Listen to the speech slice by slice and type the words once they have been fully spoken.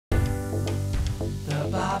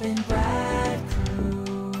Bob and Brad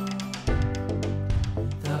Crew.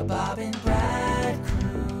 The Bob and Brad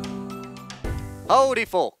Crew. Howdy,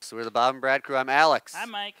 folks. We're the Bob and Brad Crew. I'm Alex.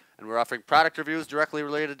 I'm Mike. And we're offering product reviews directly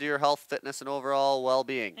related to your health, fitness, and overall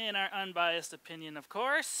well-being. In our unbiased opinion, of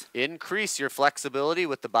course. Increase your flexibility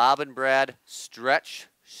with the Bob and Brad Stretch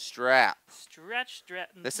Strap. Stretch.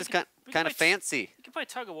 This is kind of fancy. You can play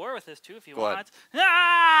tug of war with this, too, if you Go want. ahead.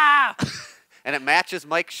 Ah! And it matches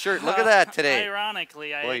Mike's shirt. Look at that today.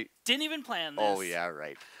 Ironically, I didn't even plan this. Oh, yeah,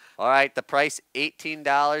 right. All right, the price,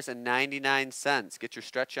 $18.99. Get your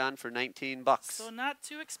stretch on for $19. So not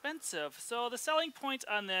too expensive. So the selling point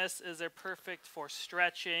on this is they're perfect for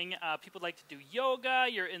stretching. People like to do yoga,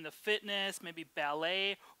 you're in the fitness, maybe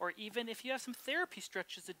ballet, or even if you have some therapy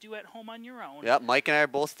stretches to do at home on your own. Yep, Mike and I are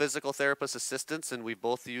both physical therapist assistants, and we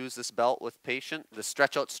both use this belt with the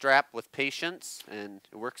stretch out strap with patients, and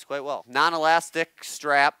it works quite well. Non-elastic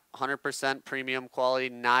strap. 100% premium quality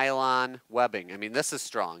nylon webbing. I mean, this is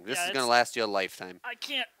strong. This is going to last you a lifetime. I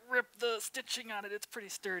can't rip the stitching on it. It's pretty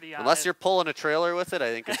sturdy. Unless you're pulling a trailer with it,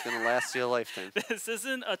 I think it's going to last you a lifetime. This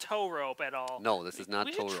isn't a tow rope at all. No, this is not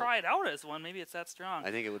tow rope. We should try it out as one. Maybe it's that strong.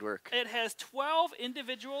 I think it would work. It has 12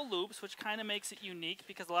 individual loops, which kind of makes it unique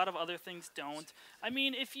because a lot of other things don't. I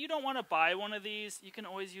mean, if you don't want to buy one of these, you can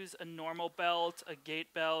always use a normal belt, a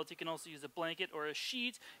gate belt. You can also use a blanket or a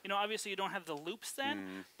sheet. You know, obviously you don't have the loops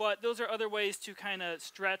then, but those are other ways to kind of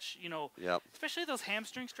stretch, you know, especially those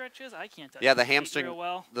hamstring stretches. I can't touch the hamstring real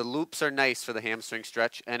well. The loops are nice for the hamstring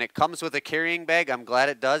stretch, and it comes with a carrying bag. I'm glad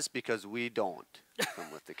it does because we don't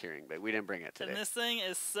come with the carrying bag. We didn't bring it today. And this thing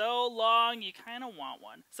is so long, you kind of want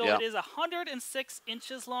one. So it is 106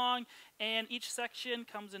 inches long, and each section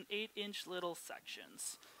comes in 8-inch little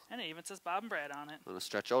sections. And it even says Bob and Brad on it. I'm going to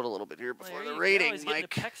stretch out a little bit here before the rating, ratings, Mike.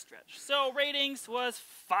 The pec stretch. So ratings was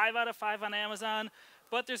 5 out of 5 on Amazon,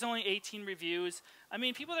 but there's only 18 reviews. I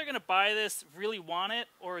mean, people that are going to buy this really want it,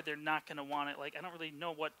 or they're not going to want it. Like, I don't really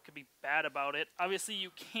know what could be bad about it. Obviously, you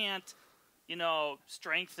can't, you know,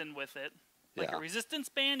 strengthen with it. Like a resistance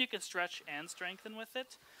band, you can stretch and strengthen with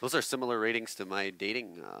it. Those are similar ratings to my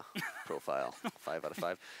dating profile. 5 out of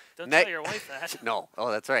 5. Don't tell your wife that. No.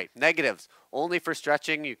 Oh, that's right. Negatives. Only for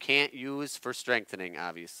stretching. You can't use for strengthening,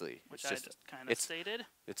 obviously. Which I just kind of stated.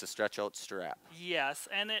 It's a stretch out strap. Yes,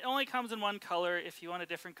 and it only comes in one color. If you want a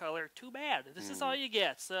different color, too bad. This is all you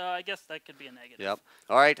get, so I guess that could be a negative. Yep.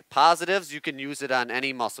 All right. Positives. You can use it on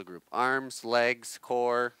any muscle group. Arms, legs,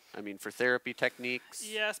 core. I mean, for therapy techniques.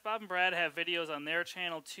 Yes, Bob and Brad have videos on their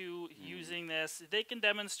channel, too, using this. They can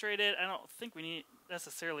demonstrate it. I don't think we need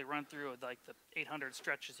necessarily run through like the 800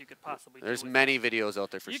 stretches you could possibly do. There's many videos out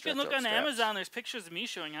there for stretch out You can look on straps. Amazon. There's pictures of me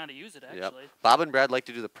showing how to use it, actually. Yep. Bob and Brad like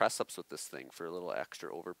to do the press-ups with this thing for a little extra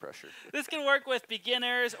overpressure. This can work with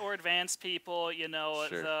beginners or advanced people. You know,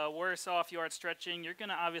 the worse off you are at stretching, you're going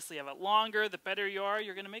to obviously have it longer. The better you are,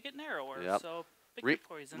 you're going to make it narrower. Yep. So pick your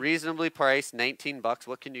poison. Reasonably priced, $19.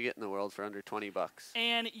 What can you get in the world for under $20?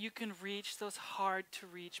 And you can reach those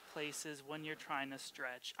hard-to-reach places when you're trying to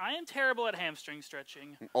stretch. I am terrible at hamstring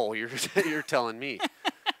stretching. Oh, you're telling me.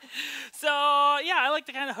 So, yeah, I like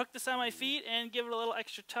to kind of hook this on my feet and give it a little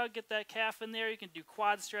extra tug, get that calf in there. You can do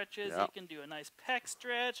quad stretches. You can do a nice pec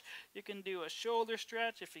stretch. You can do a shoulder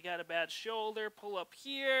stretch. If you got a bad shoulder, pull up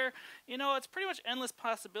here. You know, it's pretty much endless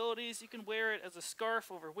possibilities. You can wear it as a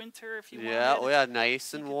scarf over winter if you want. Oh, yeah,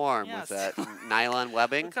 nice and warm with that nylon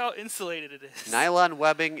webbing. Look how insulated it is. Nylon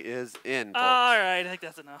webbing is in, folks. All right, I think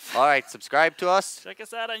that's enough. All right, subscribe to us. Check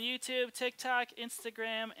us out on YouTube, TikTok,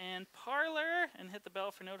 Instagram, and Parler, and hit the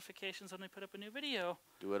bell for notifications when we put up a new video.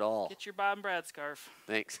 Do it all. Get your Bob and Brad scarf.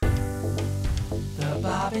 Thanks. The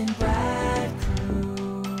Bob and Brad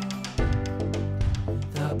Crew.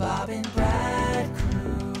 The Bob and Brad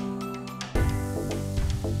Crew.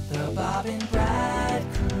 The Bob and Brad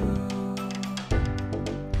Crew.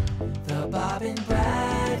 The Bob and Brad